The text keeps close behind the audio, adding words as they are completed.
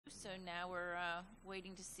so now we're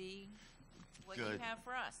waiting to see what you Good. have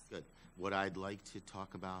for us. Good. What I'd like to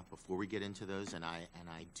talk about before we get into those, and I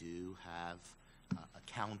do have a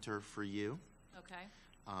counter for you. Okay.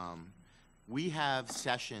 We have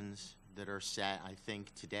sessions that are set, I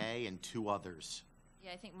think, today and 2 others.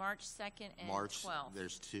 Yeah, I think March 2nd and March, 12th.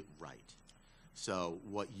 there's 2, right. So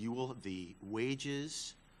what you will, the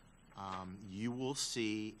wages, you will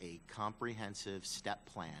see a comprehensive step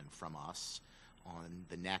plan from us on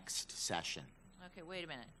the next session. Okay, wait a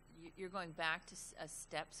minute. You're going back to a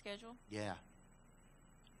step schedule? Yeah.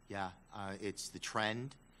 Yeah, it's the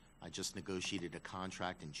trend. I just negotiated a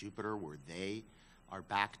contract in Jupiter where they are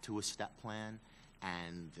back to a step plan,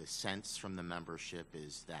 and the sense from the membership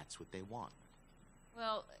is that's what they want.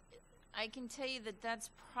 Well, I can tell you that that's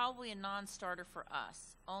probably a non-starter for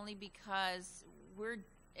us, only because we're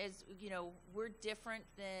different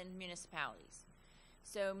than municipalities.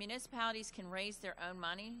 So municipalities can raise their own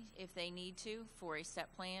money if they need to for a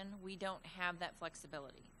step plan. We don't have that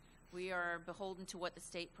flexibility. We are beholden to what the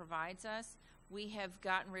state provides us. We have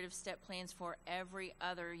gotten rid of step plans for every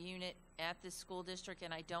other unit at this school district,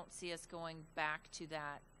 and I don't see us going back to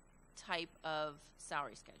that type of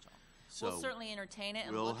salary schedule. So we'll certainly entertain it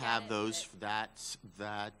and we'll look at have it, those but-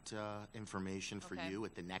 that information for Okay. you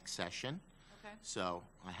at the next session. Okay. So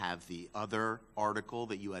I have the other article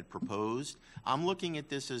that you had proposed. I'm looking at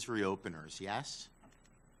this as reopeners, yes?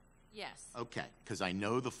 Yes. Okay, because I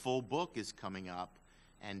know the full book is coming up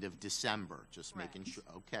end of December, just making Correct. sure,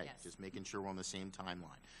 okay, Yes. just making sure we're on the same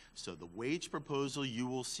timeline. So the wage proposal, you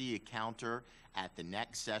will see a counter at the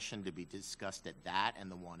next session to be discussed at that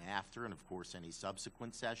and the one after, and of course any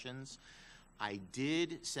subsequent sessions. I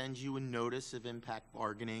did send you a notice of impact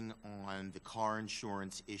bargaining on the car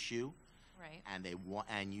insurance issue. Right.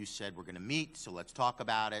 And you said we're going to meet, so let's talk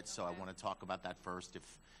about it. So I Okay. want to talk about that first,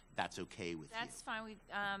 if that's okay with you. That's fine.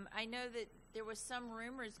 I know that there was some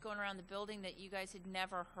rumors going around the building that you guys had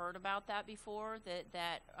never heard about that before,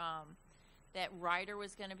 that rider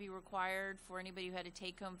was going to be required for anybody who had a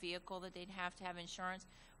take-home vehicle, that they'd have to have insurance.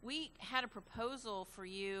 We had a proposal for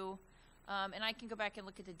you, and I can go back and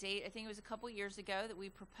look at the date. I think it was a couple years ago that we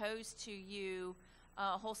proposed to you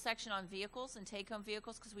a whole section on vehicles and take-home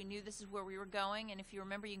vehicles, because we knew this is where we were going. And if you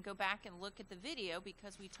remember, you can go back and look at the video,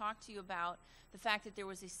 because we talked to you about the fact that there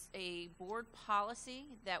was a board policy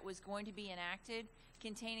that was going to be enacted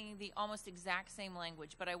containing the almost exact same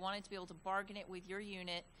language, but I wanted to be able to bargain it with your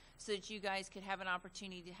unit so that you guys could have an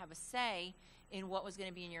opportunity to have a say in what was going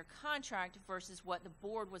to be in your contract versus what the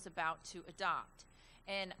board was about to adopt.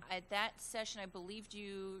 And at that session, I believed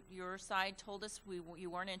your side told us you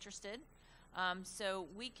weren't interested. So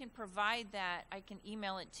we can provide that. I can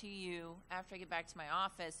email it to you after I get back to my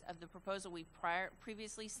office of the proposal we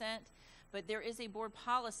previously sent. But there is a board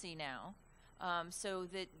policy now, so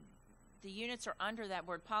that the units are under that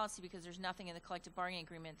board policy, because there's nothing in the collective bargaining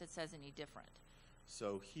agreement that says any different.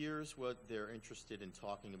 So here's what they're interested in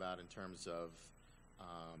talking about in terms of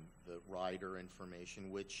the rider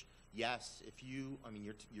information, which, yes, if you, I mean,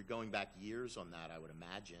 you're going back years on that, I would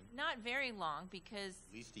imagine. Not very long, because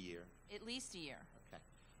At least a year. at least a year. Okay.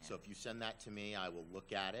 Yeah. So if you send that to me, I will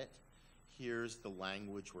look at it. Here's the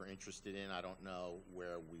language we're interested in. I don't know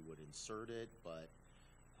where we would insert it, but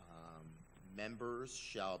members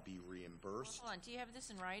shall be reimbursed. Hold on, do you have this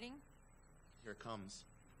in writing? Here it comes.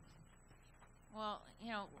 Well,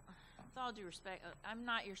 you know, with all due respect, I'm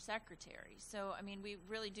not your secretary. So, I mean, we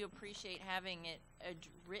really do appreciate having a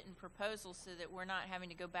written proposal so that we're not having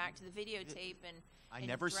to go back to the videotape and I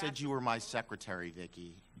never said draft you a were my proposal. secretary,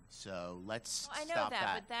 Vicki. So let's Well, I know stop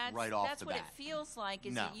that, but right off that's the what bat. it feels like,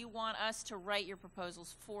 is No. that you want us to write your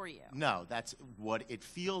proposals for you. No, that's what it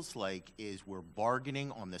feels like, is we're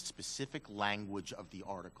bargaining on the specific language of the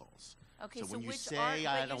articles. Okay, So when you which say, but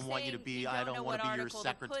I you're don't want you to saying be, you I don't know don't want what to be your article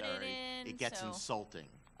to put it secretary, in, it gets so- insulting.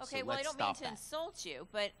 Okay, So well, I let's don't mean stop to that. insult you,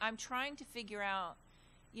 but I'm trying to figure out,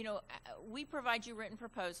 you know, we provide you written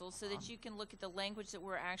proposals so that you can look at the language that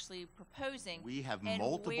we're actually proposing. We have and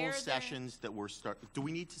multiple where sessions that we're do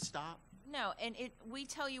we need to stop? No, and we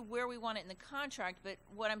tell you where we want it in the contract, but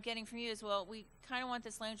what I'm getting from you is, well, we kind of want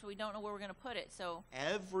this language, but we don't know where we're going to put it, so.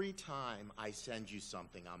 Every time I send you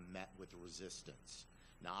something, I'm met with resistance.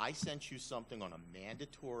 Now, I sent you something on a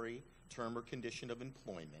mandatory term or condition of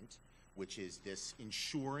employment, which is this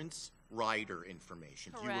insurance rider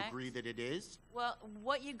information. Do you Correct. agree that it is? Well,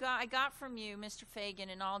 what I got from you, Mr. Fagan,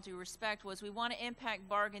 in all due respect, was we want to impact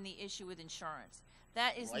bargain the issue with insurance.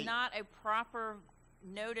 That is Right. not a proper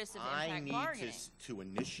notice of I impact need bargaining. to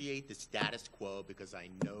initiate the status quo because I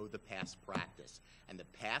know the past practice. And the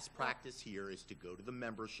past practice here is to go to the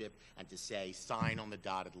membership and to say, sign on the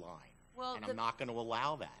dotted line. Well, and I'm not going to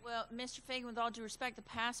allow that. Well, Mr. Fagan, with all due respect, the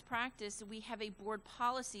past practice, we have a board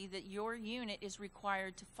policy that your unit is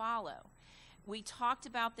required to follow. We talked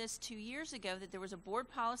about this 2 years ago, that there was a board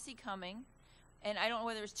policy coming, and I don't know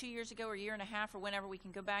whether it was 2 years ago or a year and a half or whenever. We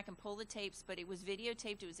can go back and pull the tapes, but it was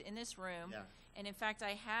videotaped. It was in this room. Yeah. And in fact,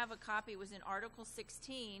 I have a copy. It was in Article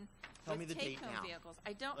 16 Tell me with the date take-home now. vehicles.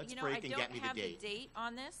 I don't, Let's you know, break I and don't get me the have the date. date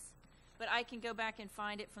on this, but I can go back and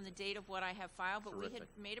find it from the date of what I have filed. But we had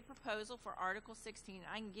Terrific. made a proposal for Article 16.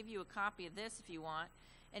 I can give you a copy of this if you want.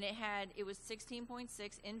 And it was 16.6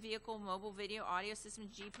 in-vehicle mobile video audio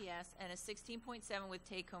systems GPS and a 16.7 with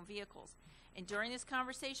take-home vehicles. And during this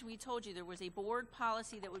conversation, we told you there was a board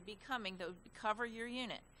policy that would be coming that would cover your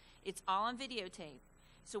unit. It's all on videotape.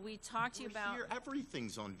 So we talked to you about... Here,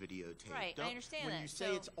 everything's on videotape. Right, I understand when that. you say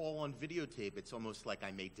So- it's all on videotape, it's almost like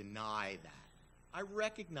I may deny that. I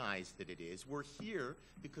recognize that it is. We're here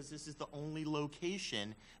because this is the only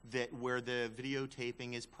location where the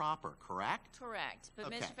videotaping is proper, correct? Correct. But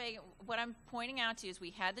Okay. Mr. Fagan, what I'm pointing out to you is we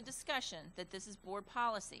had the discussion that this is board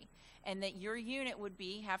policy and that your unit would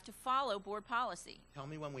have to follow board policy. Tell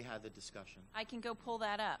me when we had the discussion. I can go pull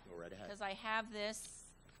that up. Go right ahead. Because I have this.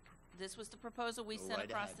 This was the proposal we Go sent right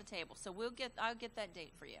across ahead. the table. So I'll get that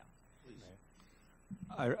date for you. Please.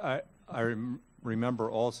 I remember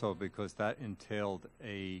also because that entailed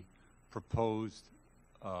a proposed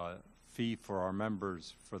fee for our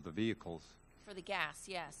members for the vehicles. For the gas,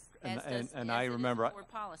 yes. And- As and- does- and as I it is remember- board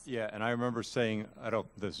policy. Yeah, and I remember saying,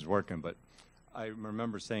 this is working, but I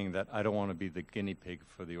remember saying that I don't want to be the guinea pig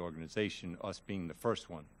for the organization, us being the first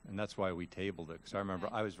one. And that's why we tabled it, because I remember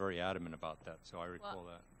Okay. I was very adamant about that, so I recall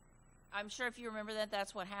that. I'm sure if you remember that,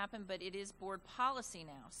 that's what happened, but it is board policy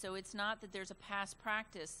now. So it's not that there's a past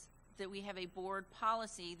practice, that we have a board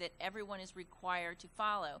policy that everyone is required to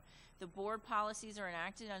follow. The board policies are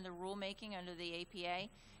enacted under rulemaking under the APA,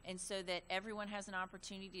 and so that everyone has an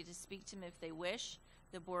opportunity to speak to them if they wish.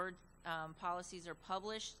 The board policies are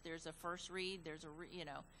published. There's a first read. There's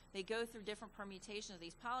they go through different permutations of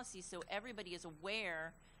these policies, so everybody is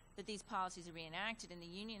aware that these policies are being enacted, and the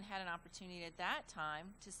union had an opportunity at that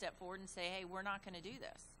time to step forward and say, hey, we're not going to do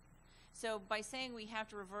this. So by saying we have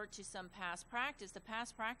to revert to some past practice, the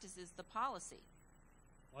past practice is the policy.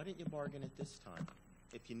 Why didn't you bargain it this time?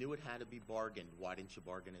 If you knew it had to be bargained, why didn't you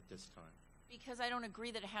bargain it this time? Because I don't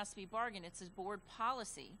agree that it has to be bargained. It's a board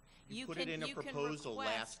policy. You put it in a proposal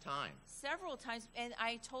last time. Several times, and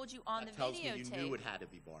I told you on That the tells videotape. me you knew it had to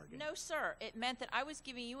be bargained. No, sir. It meant that I was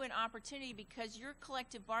giving you an opportunity because your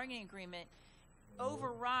collective bargaining agreement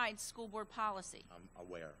overrides school board policy. I'm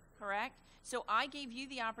aware. Correct? So I gave you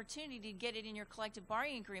the opportunity to get it in your collective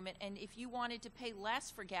bargaining agreement, and if you wanted to pay less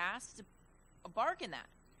for gas, to bargain that.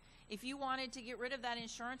 If you wanted to get rid of that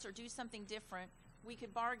insurance or do something different, we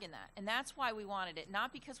could bargain that. And that's why we wanted it.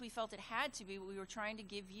 Not because we felt it had to be, but we were trying to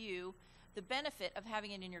give you the benefit of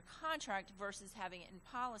having it in your contract versus having it in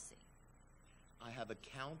policy. I have a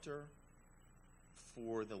counter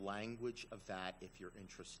for the language of that if you're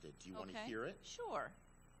interested. Do you want to Okay? hear it? Sure.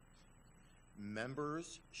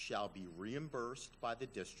 Members shall be reimbursed by the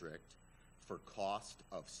district for cost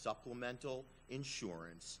of supplemental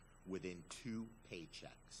insurance within 2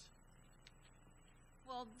 paychecks.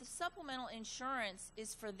 Well, the supplemental insurance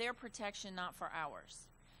is for their protection, not for ours.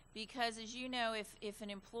 Because as you know, if an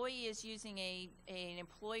employee is using an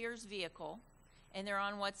employer's vehicle, and they're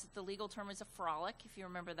on what's the legal term is a frolic, if you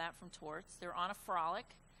remember that from torts, they're on a frolic,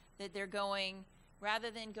 that they're going,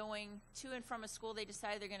 rather than going to and from a school, they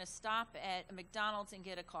decide they're going to stop at a McDonald's and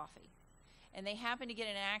get a coffee. And they happen to get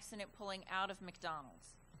in an accident pulling out of McDonald's.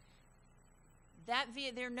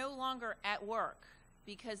 They're no longer at work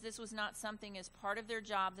because this was not something as part of their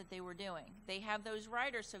job that they were doing. They have those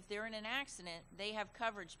riders, so if they're in an accident, they have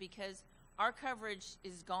coverage because our coverage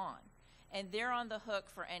is gone. And they're on the hook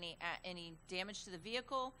for any damage to the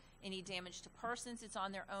vehicle, any damage to persons. It's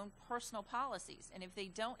on their own personal policies. And if they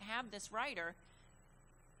don't have this rider,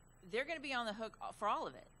 they're going to be on the hook for all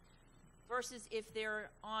of it. Versus if they're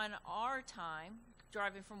on our time,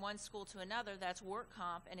 driving from one school to another, that's work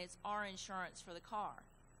comp, and it's our insurance for the car.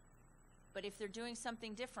 But if they're doing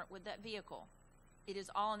something different with that vehicle, it is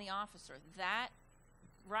all on the officer. That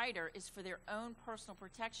rider is for their own personal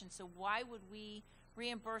protection. So why would we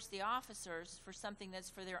reimburse the officers for something that's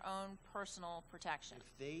for their own personal protection?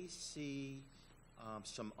 If they see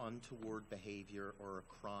some untoward behavior or a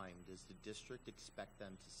crime, does the district expect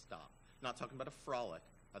them to stop? Not talking about a frolic.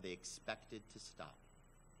 Are they expected to stop?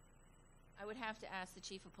 I would have to ask the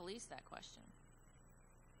chief of police that question.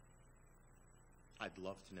 I'd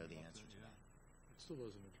love to know the answer to that. It still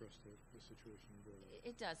doesn't address the situation you brought up.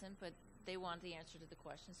 It doesn't, but they want the answer to the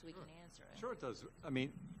question so we can answer it. Sure it does. I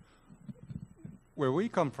mean, where we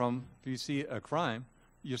come from, if you see a crime,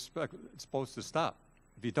 you're supposed to stop.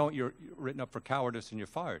 If you don't, you're written up for cowardice and you're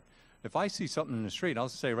fired. If I see something in the street, I'll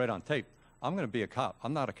say right on tape, I'm going to be a cop.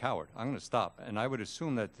 I'm not a coward. I'm going to stop. And I would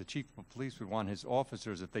assume that the chief of police would want his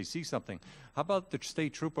officers, if they see something. How about the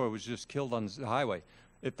state trooper who was just killed on the highway?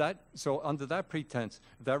 So under that pretense,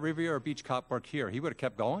 if that Riviera Beach cop worked here, he would have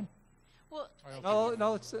kept going? Well,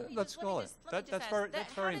 No, let's call it. That's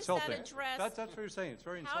very insulting. That's what you're saying. It's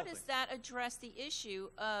very insulting. How does that address the issue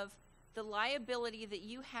of the liability that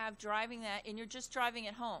you have driving that, and you're just driving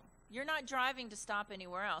it home? You're not driving to stop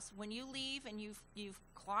anywhere else. When you leave and you've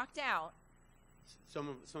clocked out. Some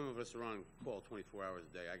of us are on call 24 hours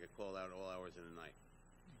a day. I get called out all hours of the night.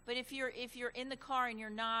 But if you're in the car and you're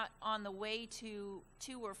not on the way to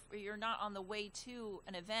you're not on the way to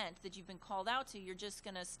an event that you've been called out to, you're just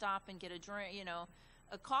going to stop and get a drink,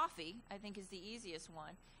 a coffee, I think is the easiest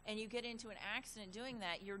one. And you get into an accident doing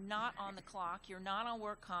that, you're not on the clock, you're not on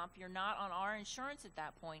work comp, you're not on our insurance at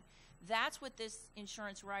that point. That's what this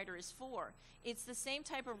insurance rider is for. It's the same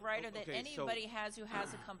type of rider that anybody has who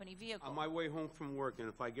has a company vehicle. On my way home from work, and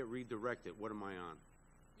if I get redirected, what am I on?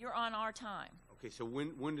 You're on our time. Okay, so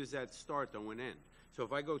when does that start though and end? So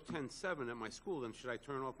if I go 10-7 at my school, then should I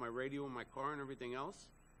turn off my radio in my car and everything else?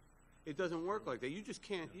 It doesn't work like that. You just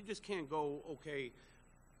can't go, okay,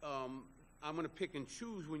 I'm going to pick and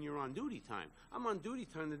choose when you're on duty time. I'm on duty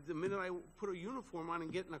time the minute I put a uniform on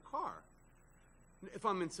and get in a car. If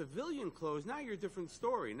I'm in civilian clothes, now you're a different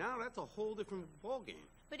story. Now that's a whole different ballgame.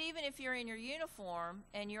 But even if you're in your uniform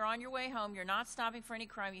and you're on your way home, you're not stopping for any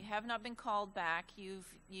crime, you have not been called back,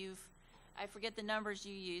 I forget the numbers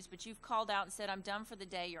you use, but you've called out and said, I'm done for the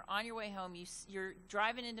day, you're on your way home, you're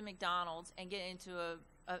driving into McDonald's and get into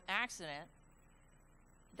an accident,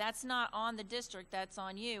 that's not on the district, that's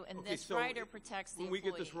on you, and this rider protects the employee.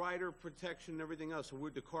 When we get this rider protection and everything else, so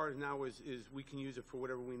the car now is we can use it for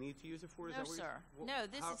whatever we need to use it for? No, sir. No,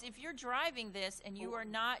 this is, if you're driving this and you are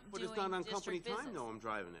not doing district business. But it's not on company time, though, I'm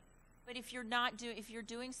driving it. But if you're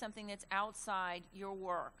doing something that's outside your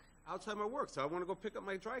work. Outside my work, so I want to go pick up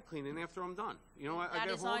my dry cleaning after I'm done. I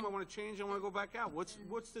get home, I want to change, I want to go back out.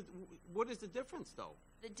 What is the difference, though?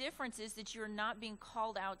 The difference is that you're not being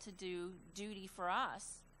called out to do duty for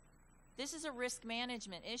us. This is a risk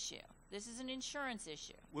management issue. This is an insurance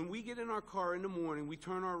issue. When we get in our car in the morning, we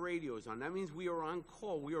turn our radios on. That means we are on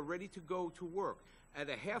call. We are ready to go to work. At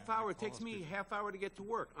a half hour, it takes me a half hour to get to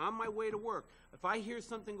work. On my way to work, if I hear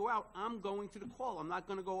something go out, I'm going to the call. I'm not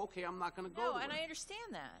going to go, okay, I'm not going to go. No, and I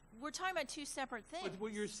understand that. We're talking about two separate things. But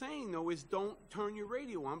what you're saying, though, is don't turn your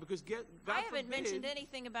radio on because I haven't mentioned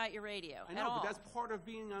anything about your radio at all. I know, but that's part of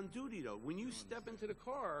being on duty, though. When you step into the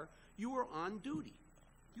car, you are on duty.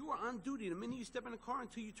 You are on duty the minute you step in the car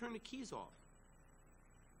until you turn the keys off.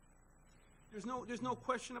 There's no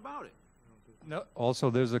question about it. No, also,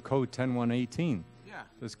 there's a code 10118. Yeah.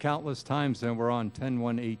 There's countless times that we're on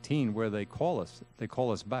 10118 where they call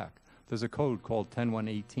us back. There's a code called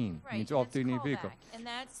 10118. Right, it means off-duty vehicle. Back, and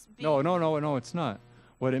that's No, it's not.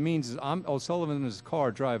 What it means is I'm O'Sullivan in his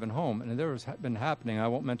car driving home, and there has been happening, I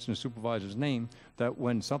won't mention the supervisor's name, that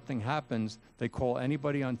when something happens, they call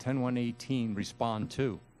anybody on 10118, respond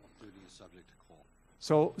to. Duty is subject to call.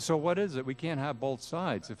 So what is it? We can't have both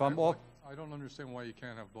sides. If I'm off... I don't understand why you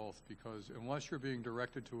can't have both, because unless you're being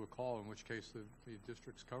directed to a call, in which case the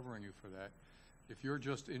district's covering you for that, if you're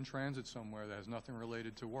just in transit somewhere that has nothing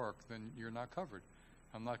related to work, then you're not covered.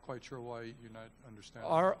 I'm not quite sure why you're not understanding.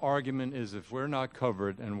 Our argument is if we're not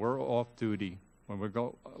covered and we're off duty, when we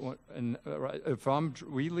go,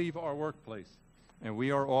 we leave our workplace and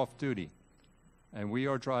we are off duty and we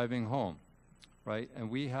are driving home, right, and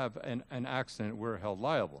we have an accident, we're held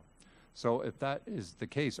liable. So if that is the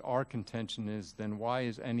case, our contention is then why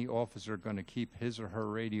is any officer going to keep his or her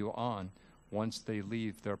radio on once they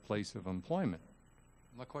leave their place of employment?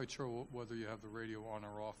 I'm not quite sure whether you have the radio on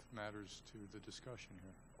or off matters to the discussion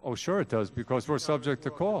here. Oh, sure it does, because we're subject to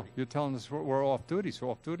call. You're telling us we're off duty. So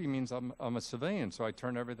off duty means I'm a civilian, so I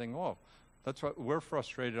turn everything off. That's what we're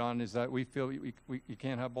frustrated on, is that we feel you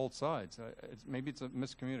can't have both sides. Maybe it's a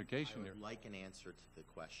miscommunication I here. would like an answer to the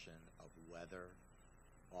question of whether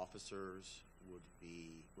officers would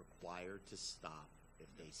be required to stop if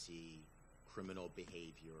they see criminal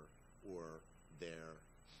behavior or their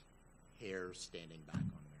hair standing back on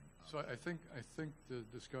their So I think the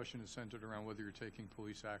discussion is centered around whether you're taking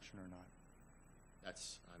police action or not. I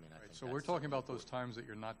think so we're talking about those times that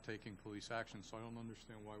you're not taking police action, so I don't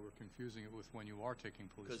understand why we're confusing it with when you are taking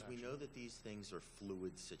police action. Because we know that these things are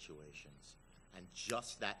fluid situations, and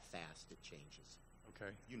just that fast it changes.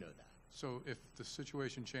 Okay. You know that. So if the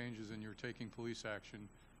situation changes and you're taking police action,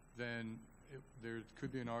 then there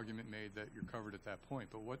could be an argument made that you're covered at that point,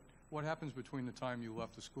 but what happens between the time you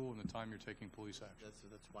left the school and the time you're taking police action?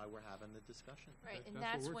 That's why we're having the discussion. Right, and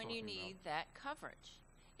That's that's what we're when you talking need that coverage.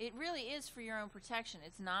 It really is for your own protection.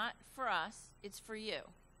 It's not for us, it's for you.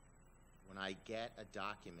 When I get a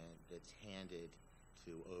document that's handed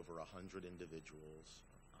to over 100 individuals,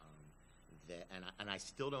 and I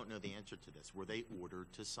still don't know the answer to this, were they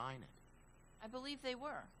ordered to sign it? I believe they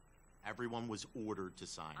were. Everyone was ordered to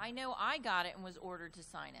sign it. I know I got it and was ordered to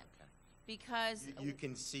sign it. Okay. Because You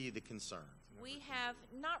can see the concern. we have,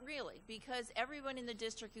 not really, because everyone in the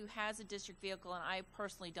district who has a district vehicle, and I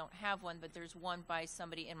personally don't have one, but there's one by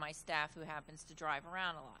somebody in my staff who happens to drive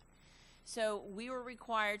around a lot. So we were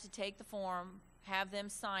required to take the form, have them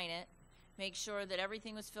sign it, make sure that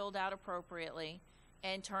everything was filled out appropriately,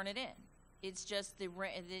 and turn it in. It's just the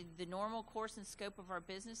normal course and scope of our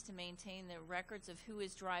business to maintain the records of who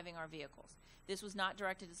is driving our vehicles. This was not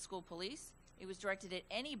directed at school police. It was directed at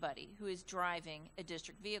anybody who is driving a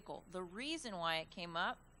district vehicle. The reason why it came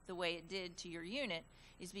up the way it did to your unit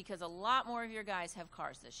is because a lot more of your guys have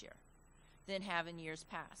cars this year than have in years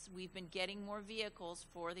past. We've been getting more vehicles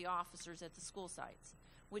for the officers at the school sites,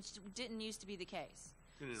 which didn't used to be the case.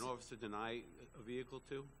 Can an officer deny a vehicle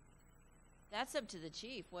too? That's up to the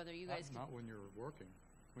chief, whether you guys can. Not when you're working.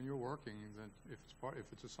 When you're working, then if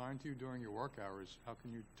it's assigned to you during your work hours, how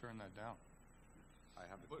can you turn that down? I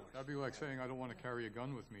have a question. That'd be like saying, I don't want to carry a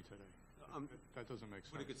gun with me today. That doesn't make sense.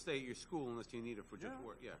 But it could stay at your school unless you need it for just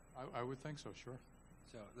work, yeah. I would think so, sure.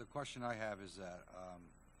 So the question I have is that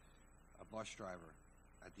a bus driver,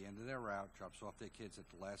 at the end of their route, drops off their kids at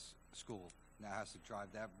the last school, now has to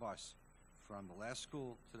drive that bus from the last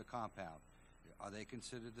school to the compound. Are they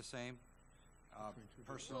considered the same?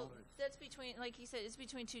 Personal? Well, that's between, like he said, it's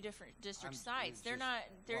between two different district I'm- sites. it's They're just- not,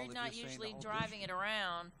 they're well, if not you're saying the usually whole driving it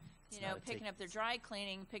around, picking up their dry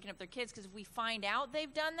cleaning, picking up their kids, because if we find out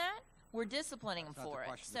they've done that, we're disciplining them That's not for the it.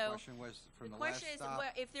 question. So The question was from the the last question is, stop.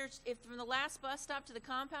 well, if from the last bus stop to the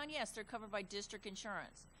compound, yes, they're covered by district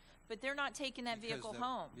insurance, but they're not taking that vehicle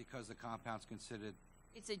home. Because the compound's considered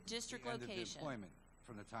It's a district the end of the location. employment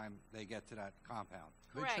from the time they get to that compound.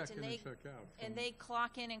 Correct, They check and in they- and check out. And they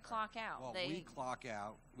clock in and clock out. Well, They, we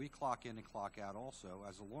clock in and clock out also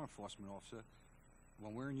as a law enforcement officer.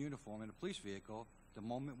 When we're in uniform in a police vehicle, the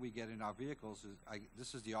moment we get in our vehicles,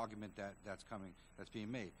 this is the argument that's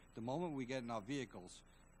being made. The moment we get in our vehicles,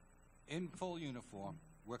 in full uniform,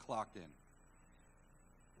 we're clocked in.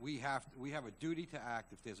 We have a duty to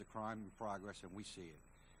act if there's a crime in progress and we see it.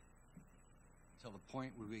 Till the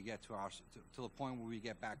point where we get till the point where we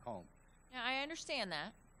get back home. yeah, I understand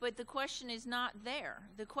that, but the question is not there.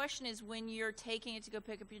 The question is when you're taking it to go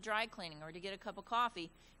pick up your dry cleaning or to get a cup of coffee,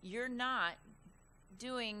 you're not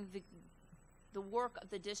doing the work of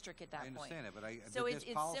the district at that I point. understand it, but So there's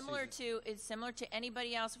policies it's similar to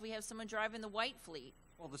anybody else if we have someone driving the white fleet.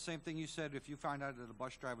 Well, the same thing you said. If you find out that a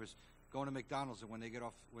bus driver's going to McDonald's and when they get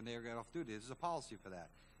off duty, there's a policy for that.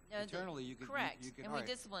 No, Internally, you can correct, you can, and all we right.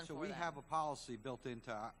 discipline So for we that. have a policy built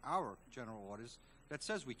into our general orders that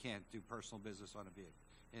says we can't do personal business on a vehicle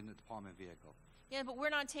in the department vehicle. Yeah, but we're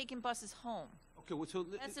not taking buses home. Okay, well, so.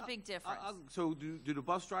 That's a big difference. So do the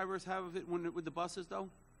bus drivers have it with the buses though?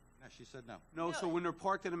 No, she said no. No, so No. when they're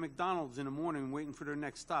parked at a McDonald's in the morning waiting for their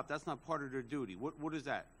next stop, that's not part of their duty. What is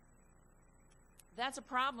that? That's a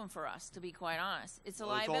problem for us, to be quite honest. It's a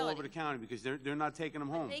Well, liability. It's all over the county because they're not taking them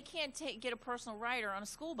home. They can't get a personal rider on a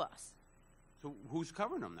school bus. So who's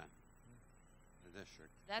covering them then? The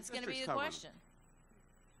district. That's The going to be district's the covering 'em. question.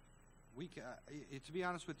 To be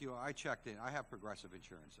honest with you, I checked in. I have Progressive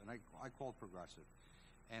insurance, and I called Progressive,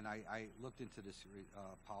 and I looked into this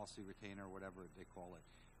policy retainer, or whatever they call it,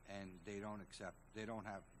 and they don't accept.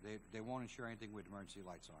 They won't insure anything with emergency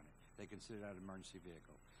lights on it. They consider that an emergency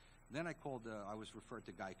vehicle. Then I called. I was referred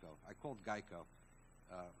to Geico. I called Geico,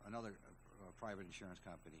 another private insurance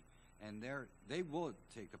company, and they will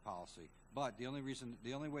take the policy. But the only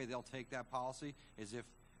way they'll take that policy is if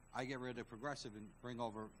I get rid of Progressive and bring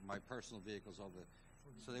over my personal vehicles over.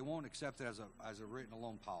 So they won't accept it as a written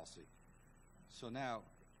alone policy. So now,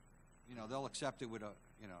 they'll accept it with a.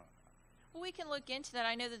 Well, we can look into that.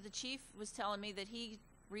 I know that the chief was telling me that he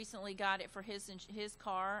recently got it for his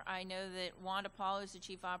car. I know that Wanda Paul, who's the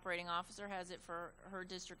chief operating officer, has it for her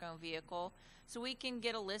district-owned vehicle. So we can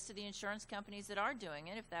get a list of the insurance companies that are doing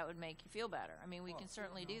it, if that would make you feel better. I mean, we can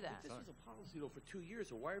certainly do that. This was a policy though for 2 years.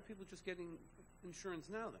 So why are people just getting insurance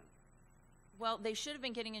now then? Well, they should have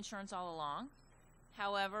been getting insurance all along.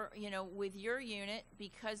 However, with your unit,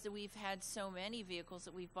 because we've had so many vehicles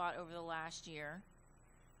that we've bought over the last year,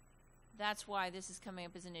 that's why this is coming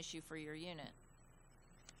up as an issue for your unit.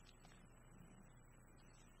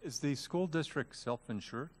 Is the school district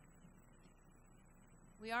self-insured?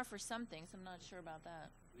 We are for some things. I'm not sure about that.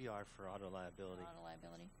 We are for auto liability. Auto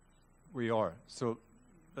liability. We are. So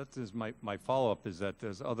that is my follow-up is that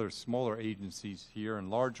there's other smaller agencies here and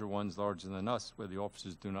larger ones, larger than us, where the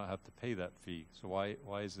officers do not have to pay that fee. So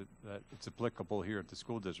why is it that it's applicable here at the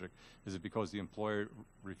school district? Is it because the employer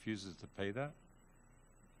refuses to pay that?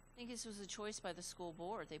 I think this was a choice by the school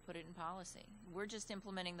board. They put it in policy. We're just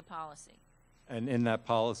implementing the policy. And in that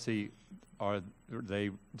policy, are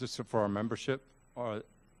they, just for our membership, are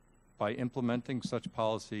by implementing such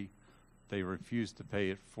policy, they refuse to pay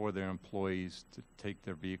it for their employees to take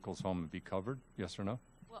their vehicles home and be covered? Yes or no?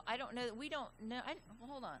 Well, I don't know. We don't know. Well,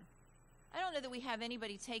 hold on. I don't know that we have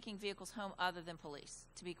anybody taking vehicles home other than police,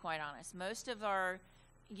 to be quite honest. Most of our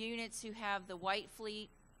units who have the white fleet,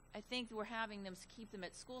 I think we're having them keep them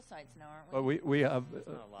at school sites now, aren't we? Well, we have There's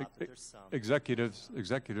not a lot, but there's some. executives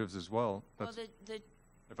as well. Well, That's, the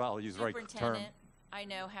if I'll use the right term. superintendent, I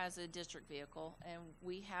know, has a district vehicle, and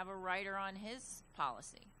we have a rider on his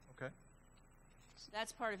policy. Okay.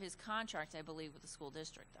 That's part of his contract, I believe, with the school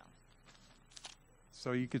district, though.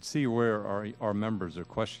 So you could see where our members are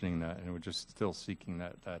questioning that, and we're just still seeking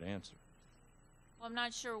that answer. Well, I'm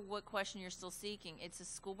not sure what question you're still seeking. It's a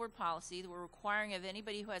school board policy that we're requiring of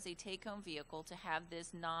anybody who has a take-home vehicle to have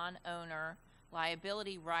this non-owner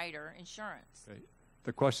liability rider insurance. Okay.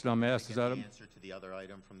 The question I'm asked is Get that the answer to the other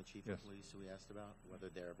item from the chief Yes. of police who we asked about, whether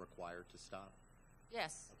they're required to stop.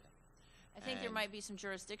 Yes. Okay. I think there And- might be some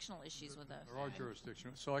jurisdictional issues with those. There are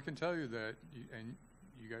jurisdictions. So I can tell you that, and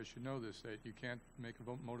you guys should know this, that you can't make a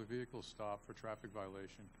motor vehicle stop for traffic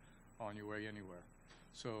violation on your way anywhere.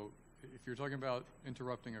 So if you're talking about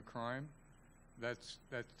interrupting a crime, that's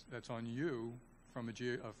on you from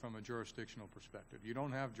a jurisdictional perspective. You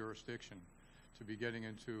don't have jurisdiction to be getting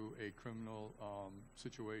into a criminal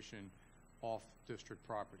situation off district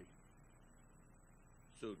property.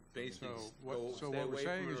 So basically, So what- go, so stay what we're away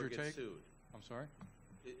saying from it is or you're get take- sued. I'm sorry?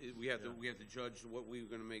 We have to judge what we're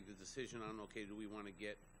gonna make the decision on, okay, do we wanna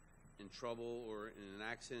get in trouble or in an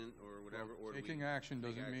accident or whatever, or do we Taking action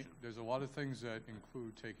take doesn't mean, action? there's a lot of things that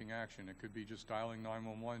include taking action. It could be just dialing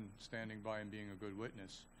 911, standing by and being a good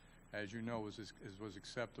witness, as you know, was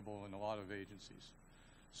acceptable in a lot of agencies.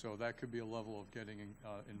 So that could be a level of getting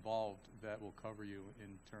involved that will cover you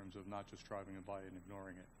in terms of not just driving by and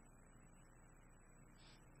ignoring it.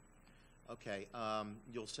 Okay,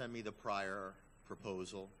 you'll send me the prior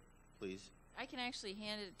proposal, please? I can actually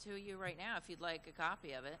hand it to you right now if you'd like a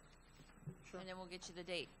copy of it. Sure. And then we'll get you the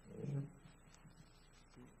date.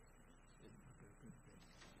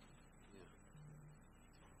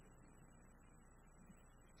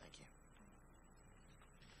 Thank you.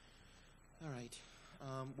 All right,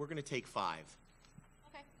 we're gonna take 5.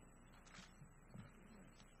 Okay.